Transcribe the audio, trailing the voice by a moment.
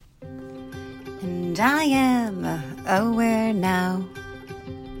And I am Aware Now.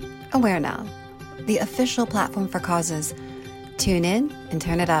 Aware Now, the official platform for causes. Tune in and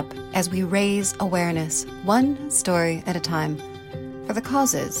turn it up as we raise awareness, one story at a time, for the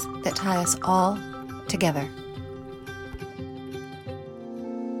causes that tie us all together.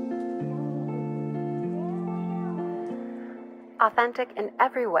 Authentic in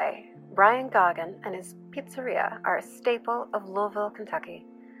every way, Brian Goggin and his pizzeria are a staple of Louisville, Kentucky,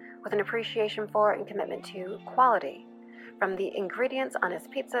 with an appreciation for and commitment to quality. From the ingredients on his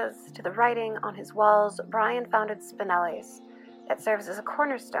pizzas to the writing on his walls, Brian founded Spinelli's, that serves as a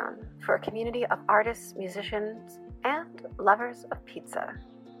cornerstone for a community of artists, musicians, and lovers of pizza.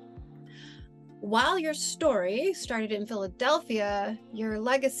 While your story started in Philadelphia, your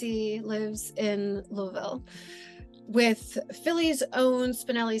legacy lives in Louisville with Philly's own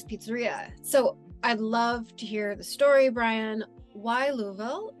Spinelli's Pizzeria. So I'd love to hear the story, Brian. Why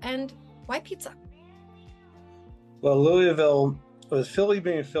Louisville and why pizza? Well, Louisville was Philly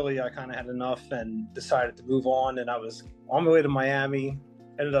being Philly. I kind of had enough and decided to move on. And I was on my way to Miami,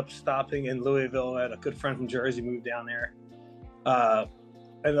 ended up stopping in Louisville. I had a good friend from Jersey moved down there.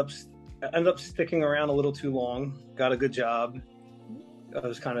 Ended up sticking around a little too long, got a good job. I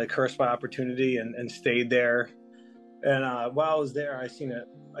was kind of cursed by opportunity and stayed there. And while I was there, I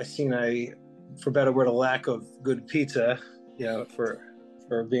seen a, for better word, a lack of good pizza, for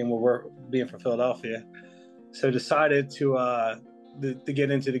being from Philadelphia. So decided to get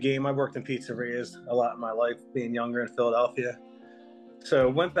into the game. I worked in pizzerias a lot in my life, being younger in Philadelphia. So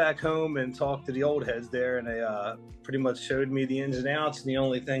went back home and talked to the old heads there, and they pretty much showed me the ins and outs. And the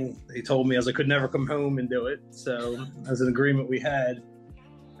only thing they told me is I could never come home and do it. So as an agreement we had.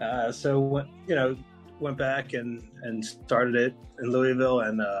 Went back and started it in Louisville,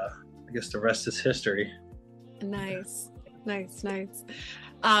 and I guess the rest is history. Nice.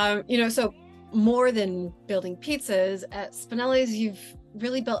 So more than building pizzas at Spinelli's, you've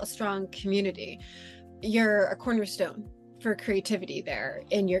really built a strong community. You're a cornerstone for creativity there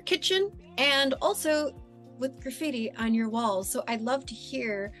in your kitchen and also with graffiti on your walls. So I'd love to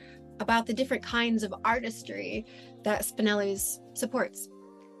hear about the different kinds of artistry that Spinelli's supports.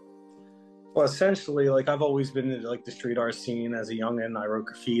 Well, essentially, I've always been into the street art scene as a youngin'. I wrote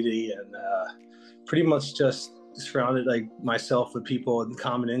graffiti and pretty much just surrounded myself with people in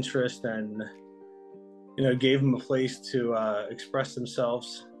common interest, and gave them a place to express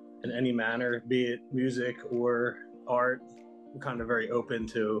themselves in any manner, be it music or art. I'm kind of very open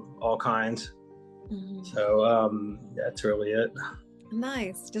to all kinds. Mm-hmm. So that's really it.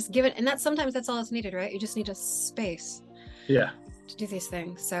 Nice. Just give it, and sometimes that's all that's needed, right? You just need a space. Yeah. To do these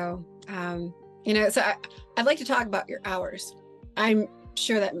things. So, I'd like to talk about your hours. I'm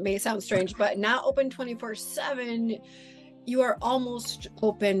sure that may sound strange, but not open 24/7. You are almost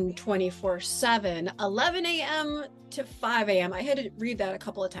open 24/7, 11 a.m. to 5 a.m. I had to read that a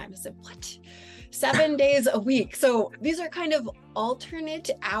couple of times. I said, what? 7 days a week. So these are kind of alternate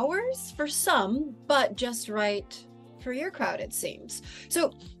hours for some, but just right for your crowd, it seems.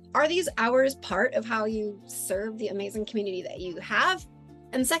 So are these hours part of how you serve the amazing community that you have?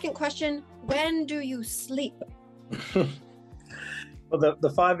 And second question, when do you sleep? Well, the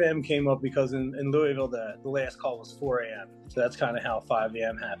 5 a.m. came up because in Louisville, the last call was 4 a.m. So that's kind of how 5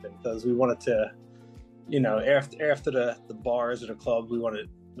 a.m. happened, because we wanted to, after the bars or the club, we wanted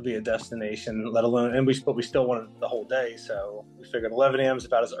to be a destination, let alone, and we still wanted the whole day. So we figured 11 a.m. is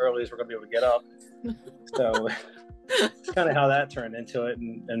about as early as we're going to be able to get up. So it's kind of how that turned into it.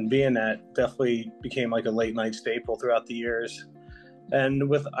 And being that definitely became a late night staple throughout the years. And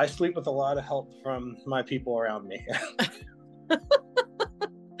I sleep with a lot of help from my people around me.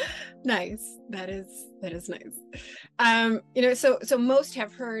 Nice. That is nice. So most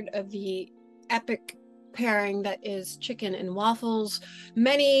have heard of the epic pairing that is chicken and waffles.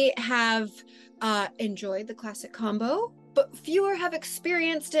 Many have enjoyed the classic combo, but fewer have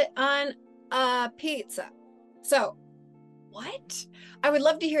experienced it on a pizza. So what? I would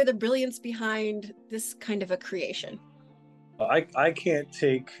love to hear the brilliance behind this kind of a creation. I can't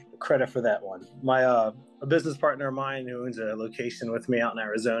take credit for that one. My a business partner of mine who owns a location with me out in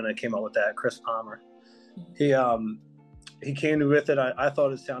Arizona came up with that, Chris Palmer. He came with it. I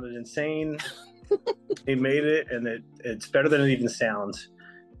thought it sounded insane. He made it, and it's better than it even sounds.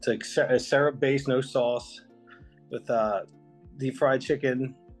 It's a syrup base, no sauce, with deep fried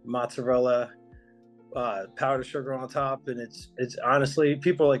chicken, mozzarella, powdered sugar on top, and it's honestly,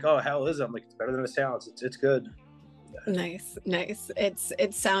 people are like, "Oh, how is it?" I'm like, "It's better than it sounds. It's good." Nice.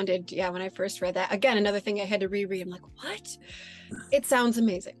 It sounded, when I first read that, again, another thing I had to reread. I'm like, what? It sounds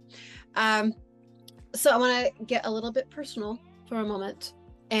amazing. So I want to get a little bit personal for a moment.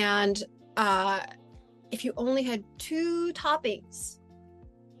 And if you only had 2 toppings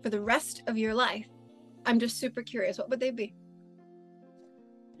for the rest of your life, I'm just super curious, what would they be?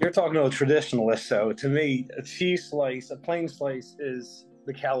 You're talking to a traditionalist, so to me, a cheese slice, a plain slice, is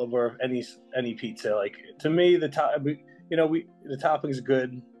the caliber of any pizza. Like, to me, the topping's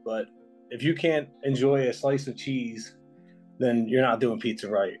good, but if you can't enjoy a slice of cheese, then you're not doing pizza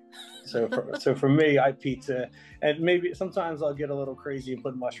right. So for me, I pizza, and maybe sometimes I'll get a little crazy and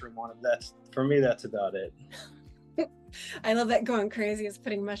put mushroom on it. For me, that's about it. I love that going crazy is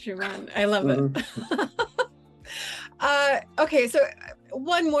putting mushroom on. I love it. Okay, so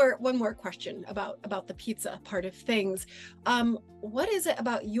one more question about the pizza part of things. What is it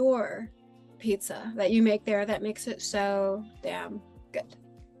about your pizza that you make there that makes it so damn good?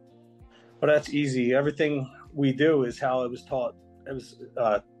 Well, that's easy. Everything we do is how it was taught. It was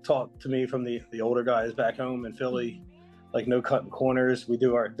taught to me from the older guys back home in Philly. Like, no cutting corners. We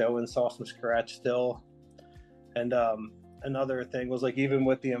do our dough and sauce from scratch still. And another thing was, like, even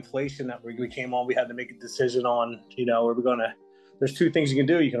with the inflation that we came on, we had to make a decision on, there's 2 things you can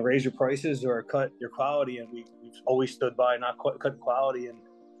do. You can raise your prices or cut your quality. And we've always stood by not cut quality and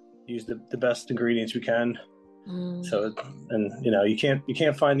use the best ingredients we can. So, and you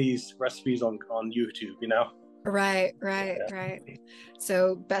can't find these recipes on YouTube, Right.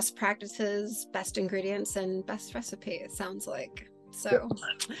 So best practices, best ingredients, and best recipe, it sounds like. So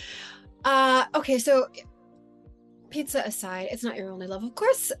okay, so pizza aside, it's not your only love, of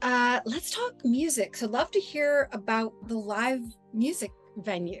course. Let's talk music. So love to hear about the live music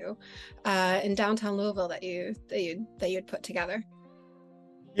venue in downtown Louisville that you'd put together.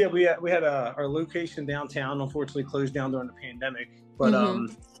 Yeah, we had our location downtown, unfortunately closed down during the pandemic, but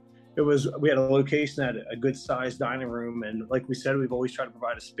we had a location at a good sized dining room, and like we said, we've always tried to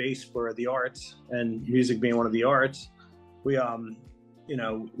provide a space for the arts, and music being one of the arts. We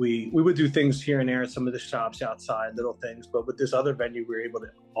would do things here and there at some of the shops outside, little things, but with this other venue, we were able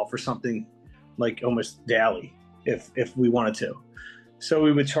to offer something like almost daily if we wanted to. So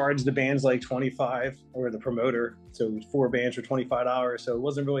we would charge the bands like $25, or the promoter. So 4 bands for $25. So it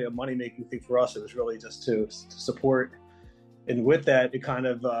wasn't really a money-making thing for us. It was really just to support. And with that, it kind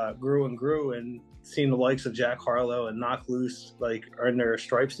of grew and grew. And seeing the likes of Jack Harlow and Knocked Loose, like, earn their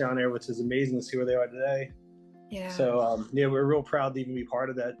stripes down there, which is amazing to see where they are today. Yeah. So we're real proud to even be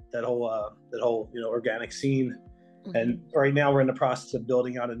part of that whole organic scene. And right now we're in the process of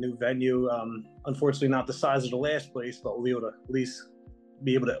building out a new venue. Unfortunately, not the size of the last place, but we'll be able to at least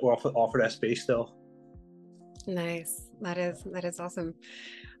be able to offer that space still. Nice. That is awesome.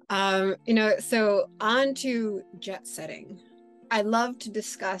 So on to jet setting. I'd love to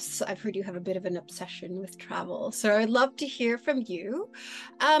discuss, I've heard you have a bit of an obsession with travel. So I'd love to hear from you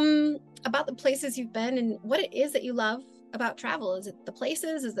about the places you've been and what it is that you love about travel. Is it the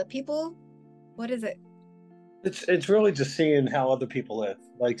places? Is it the people? What is it? It's really just seeing how other people live.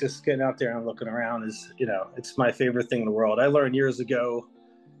 Like, just getting out there and looking around is, it's my favorite thing in the world. I learned years ago,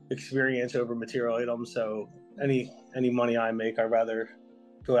 experience over material items. So any money I make, I'd rather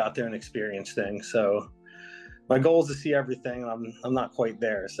go out there and experience things. So my goal is to see everything. I'm not quite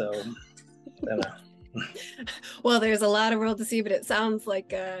there. So, Well, there's a lot of world to see, but it sounds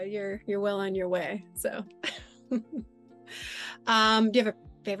like you're well on your way. So, do you have a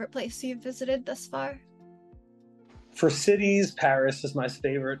favorite place you've visited thus far? For cities, Paris is my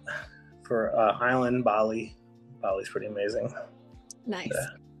favorite. For island, Bali's pretty amazing. Nice. Yeah.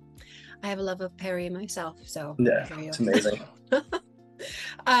 I have a love of Paris myself, so yeah, it's amazing.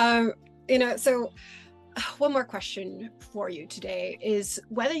 So one more question for you today is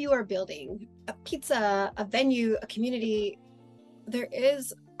whether you are building a pizza, a venue, a community, there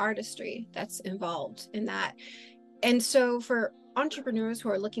is artistry that's involved in that. And so for entrepreneurs who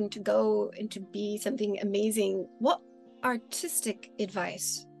are looking to go and to be something amazing, what artistic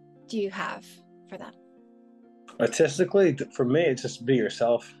advice do you have for them? Artistically, for me, it's just be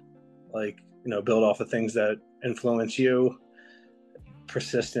yourself. Like, build off of things that influence you.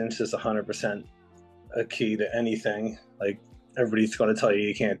 Persistence is 100% a key to anything. Like, everybody's going to tell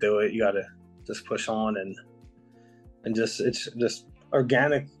you can't do it. You got to just push on and it's just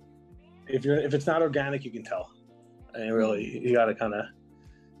organic. If it's not organic, you can tell. And really, you got to kind of,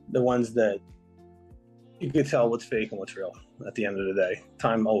 the ones that you can tell what's fake and what's real at the end of the day.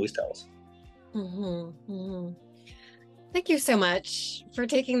 Time always tells. Thank you so much for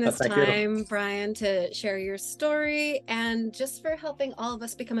taking this time, Brian, to share your story and just for helping all of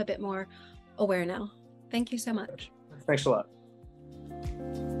us become a bit more aware now. Thank you so much. Thanks a lot.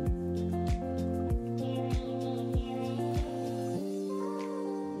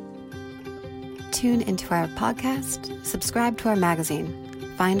 Tune into our podcast, subscribe to our magazine,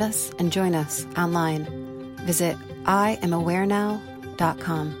 Find us and join us online. Visit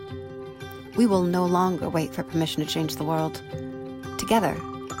IamAwareNow.com. We will no longer wait for permission to change the world. Together,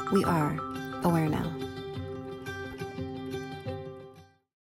 we are aware now.